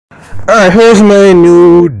Alright, here's my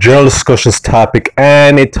new general discussions topic,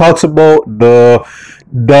 and it talks about that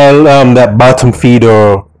bottom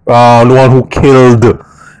feeder, the one who killed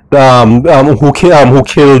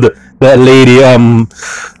that lady, who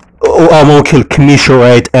killed Kamisha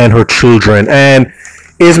Wright and her children, and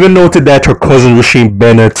it's been noted that her cousin Rushane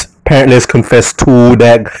Barnett apparently has confessed to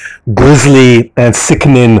that grisly and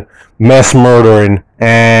sickening mass murdering,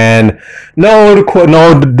 and now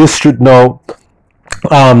the district now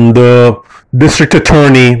the district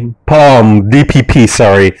attorney, DPP,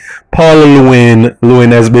 sorry, Paula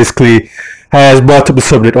Lewin has brought up the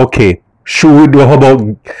subject. Okay, should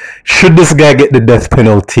this guy get the death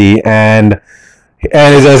penalty? And it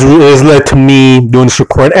has led to me doing this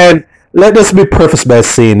recording. And let us be prefaced by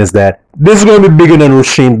saying is that this is going to be bigger than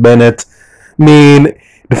Rushane Barnett. I mean,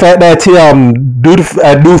 the fact that the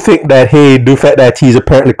fact that he's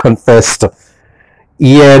apparently confessed,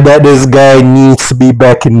 yeah, that this guy needs to be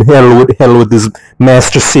back in hell with his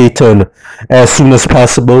master Satan as soon as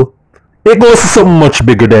possible. It goes to something much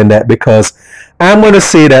bigger than that, because I'm gonna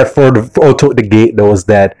say that out the gate though is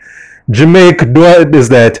that Jamaica is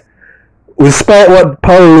that, despite what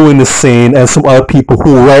Paul Lewin is saying and some other people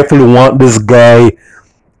who rightfully want this guy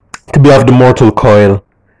to be off the mortal coil,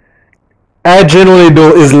 I generally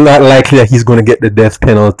though is not likely that he's gonna get the death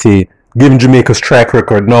penalty, given Jamaica's track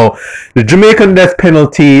record. No, the Jamaican death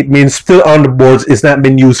penalty means still on the boards. It's not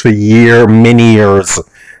been used for many years.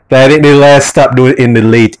 I think they last stopped doing it in the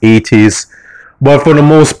late 80s. But for the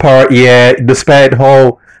most part, yeah, despite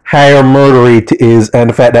how high our murder rate is and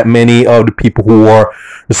the fact that many of the people who are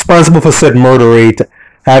responsible for said murder rate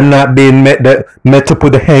have not been met up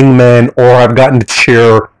with the hangman or have gotten the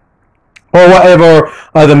chair or whatever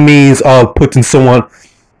other means of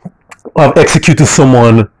executing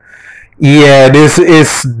someone. Yeah, this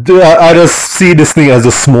is. I just see this thing as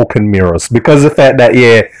a smoke and mirrors, because of the fact that,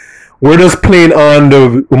 yeah, we're just playing on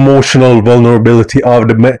the emotional vulnerability of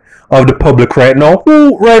the public right now,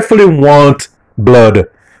 who rightfully want blood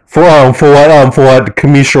for what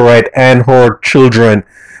Kamisha Wright and her children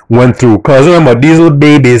went through. Because remember, these little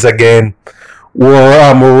babies again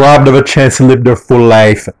were robbed of a chance to live their full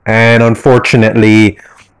life, and unfortunately.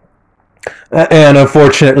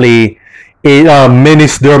 There are many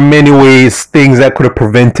ways, things that could have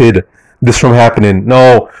prevented this from happening.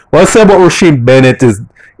 Now, what I say about Rushane Barnett is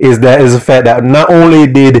the fact that not only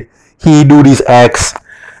did he do these acts,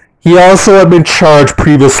 he also had been charged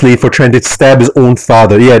previously for trying to stab his own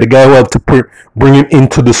father. Yeah, the guy who helped to bring him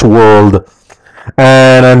into this world.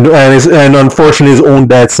 And unfortunately, his own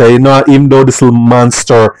dad said, "Not even though this little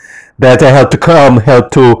monster that I helped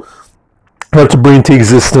to bring into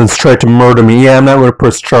existence tried to murder me, yeah, I'm not going to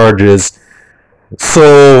press charges."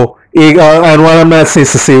 So, and what I'm not saying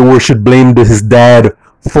is to say we should blame his dad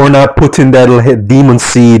for not putting that little demon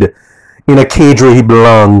seed in a cage where he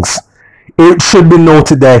belongs. It should be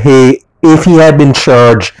noted that, hey, if he had been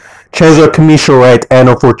charged, chances are Kamisha Wright and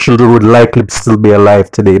her 4 children would likely still be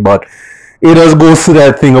alive today. But it just goes to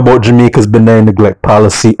that thing about Jamaica's benign neglect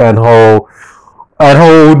policy and how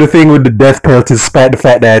the thing with the death penalty, despite the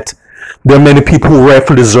fact that there are many people who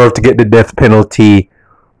rightfully deserve to get the death penalty,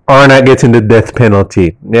 are not getting the death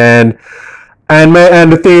penalty. And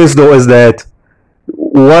the thing is though is that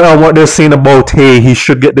what they're saying about, hey, he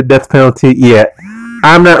should get the death penalty, yeah,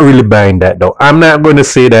 I'm not really buying that though. I'm not going to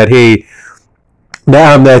say that, hey,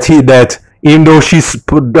 that even though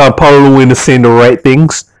Paula Lewin is saying the right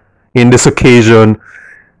things in this occasion,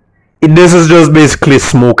 this is just basically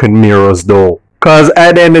smoke and mirrors though. Because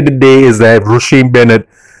at the end of the day is that Rushane Barnett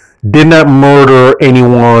did not murder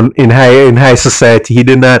anyone in high society. He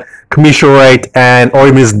did not. Kamisha Wright or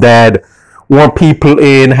even his dad weren't people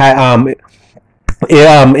in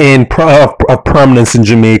prominence in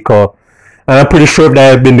Jamaica. And I'm pretty sure if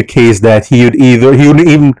that had been the case, that he would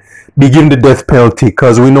even be given the death penalty,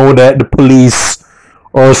 because we know that the police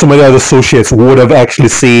or some of the other associates would have actually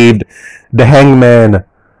saved the hangman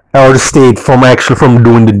or the state from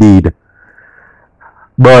doing the deed.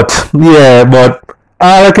 But yeah,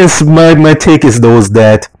 all I can say, my take is those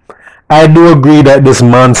that I do agree that this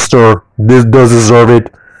monster does deserve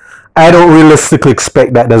it. I don't realistically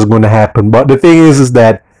expect that that's going to happen. But the thing is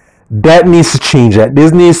that needs to change. That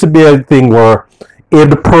this needs to be a thing where if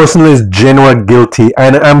the person is genuinely guilty,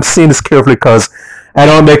 and I'm saying this carefully because I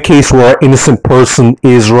don't know a case where an innocent person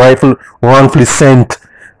is wrongfully sent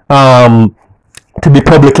to be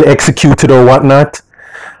publicly executed or whatnot.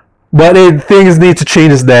 But things need to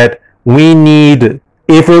change is that we need,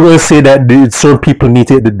 if we're going to say that certain people need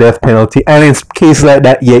to get the death penalty, and in cases like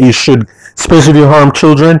that, yeah, you should, especially if you harm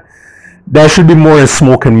children, that should be more than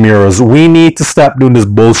smoke and mirrors. We need to stop doing this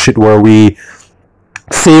bullshit where we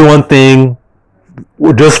say one thing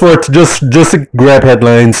just to grab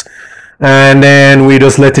headlines, and then we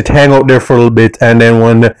just let it hang out there for a little bit, and then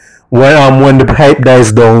when the hype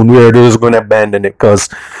dies down, we're just going to abandon it because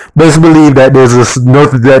best believe that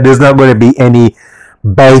there's not going to be any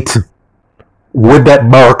bite with that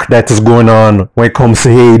bark that is going on when it comes to,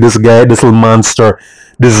 hey, this guy, this little monster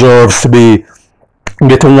deserves to be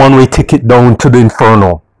get a one-way ticket down to the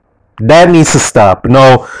inferno. That needs to stop.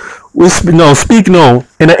 Now, speak now.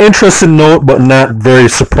 In an interesting note, but not very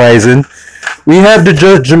surprising, we have the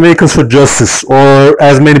Jamaicans for Justice, or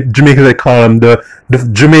as many Jamaicans I call them, the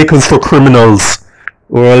Jamaicans for Criminals,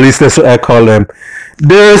 or at least that's what I call them.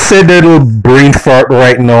 They said that little brain fart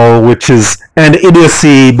right now, which is, and the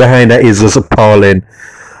idiocy behind that is just appalling.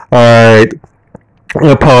 Alright,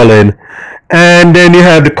 appalling. And then you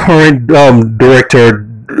have the current director,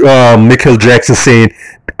 Michael Jackson, saying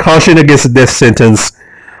caution against the death sentence.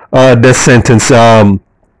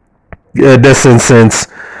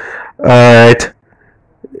 Alright,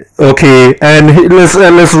 okay, and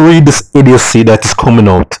let's read this idiocy that is coming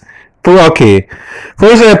out. For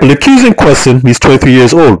example, the accused in question, he's 23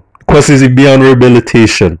 years old. The question is beyond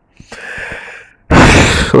rehabilitation.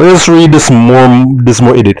 Let's read this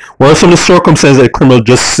more idiot. What are some of the circumstances that criminal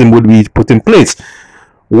justice system would be put in place?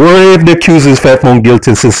 What if the accused is found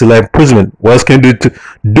guilty and sentenced to life imprisonment? What else can he do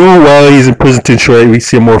while he's in prison to ensure we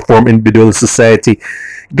see a more formed individual in society?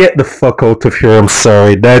 Get the fuck out of here! I'm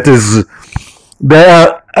sorry. That is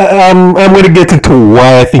that. I'm going to get into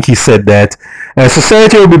why I think he said that. And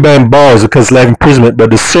society will be behind bars because life imprisonment, but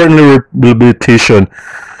there's certainly rehabilitation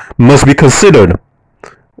must be considered.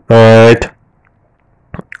 Alright.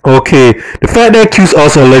 Okay. The fact that accused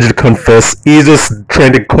also allegedly confessed, he's just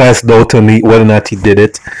trying to cast doubt on whether or not he did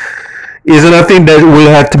it, is another thing that will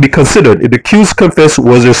have to be considered. If the accused confessed,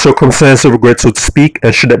 was there circumstance of regret, so to speak,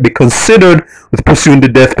 and should that be considered with pursuing the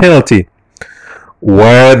death penalty?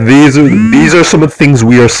 Well, these are some of the things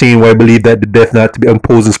we are seeing why I believe that the death not to be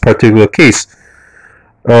imposed in this particular case.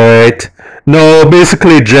 Alright. No,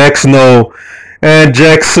 basically Jackson, no. And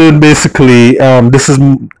Jackson basically, this is,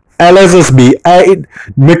 let us be,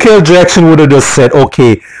 Michael Jackson would have just said,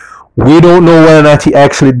 okay, we don't know whether or not he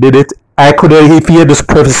actually did it. I could have, if he had just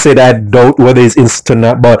prefaced said, I doubt whether it's instant or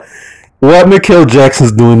not, but what Michael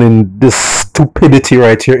Jackson's doing in this stupidity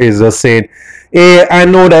right here is just saying, hey, I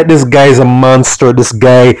know that this guy is a monster. This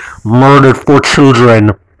guy murdered 4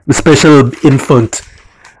 children, especially infant.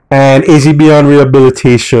 And is he beyond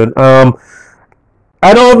rehabilitation? I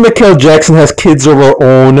don't know if Michael Jackson has kids of her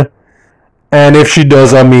own. And if she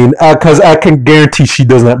does, I mean, because I can guarantee she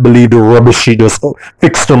does not believe the rubbish she just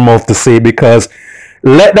fixed her mouth to say. Because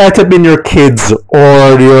let that have been your kids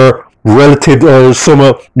or your relative or some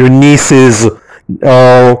of your nieces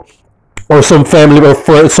or some family or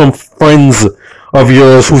some friends of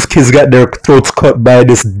yours whose kids got their throats cut by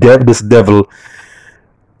this devil.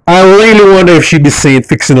 I really wonder if she'd be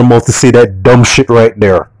fixing her mouth to say that dumb shit right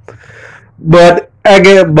there. But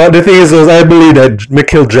the thing is, I believe that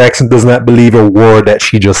Michael Jackson does not believe a word that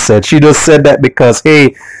she just said. She just said that because,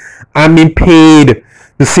 hey, I'm being paid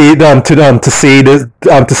to say this.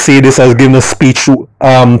 I was giving a speech,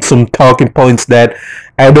 some talking points that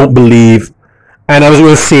I don't believe. And I was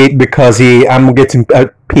going to say it because, hey, I'm getting a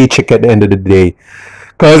paycheck at the end of the day.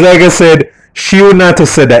 Because, like I said, she would not have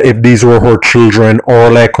said that if these were her children or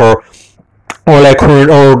the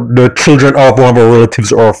children of one of her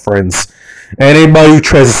relatives or friends. And anybody who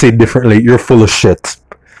tries to say it differently, you're full of shit.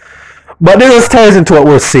 But this ties into what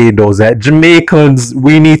we're saying, though, is that Jamaicans,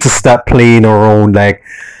 we need to stop playing around. Like,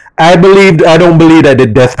 I don't believe that the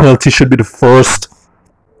death penalty should be the first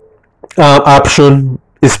option,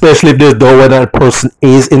 especially if there's no whether that person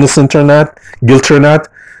is innocent or not, guilty or not.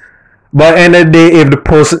 But at the end of the day, if the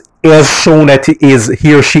person has shown that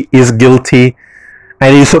he or she is guilty,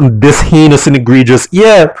 and it's something this heinous and egregious,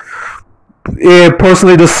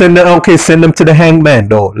 personally, just send them to the hangman.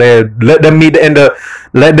 Though let them meet the end of,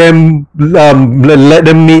 let them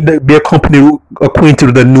be acquainted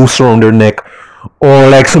with the noose around their neck, or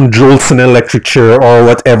like some jolts in an electric chair or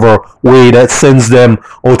whatever way that sends them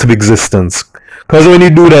out of existence. Because when you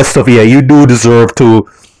do that stuff, you do deserve the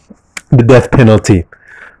death penalty.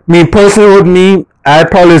 I mean, personally with me, I'd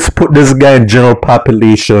probably just put this guy in general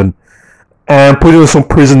population and put in some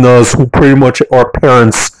prisoners who pretty much are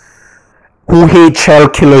parents who hate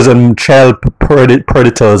child killers and child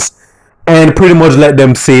predators, and pretty much let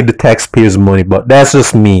them save the taxpayers' money. But that's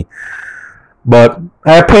just me. But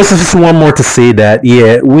I personally just want more to say that,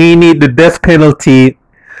 we need the death penalty.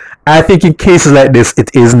 I think in cases like this,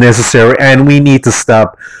 it is necessary, and we need to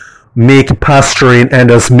stop making posturing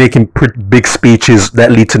and us making big speeches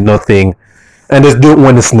that lead to nothing. and just do it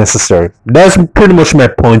when it's necessary. That's pretty much my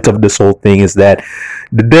point of this whole thing, is that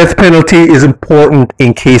the death penalty is important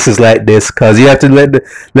in cases like this, because you have to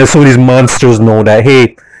let some of these monsters know that,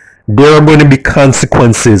 hey, there are going to be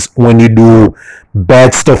consequences when you do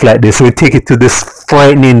bad stuff like this. So we take it to this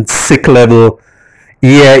frightening, sick level.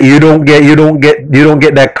 Yeah, you don't get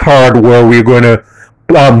that card where we're going to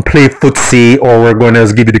play footsie, or we're going to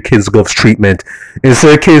give you the kids gloves treatment.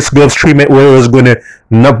 Instead of kids gloves treatment, where it's going to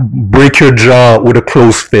not break your jaw with a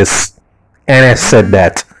closed fist. And I said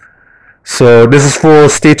that. So this is for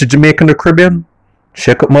State of Jamaica and the Caribbean.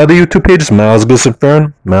 Check out my other YouTube pages, Miles Goes and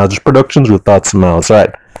Fern, Miles Productions, with Thoughts and Miles.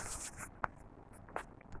 Alright.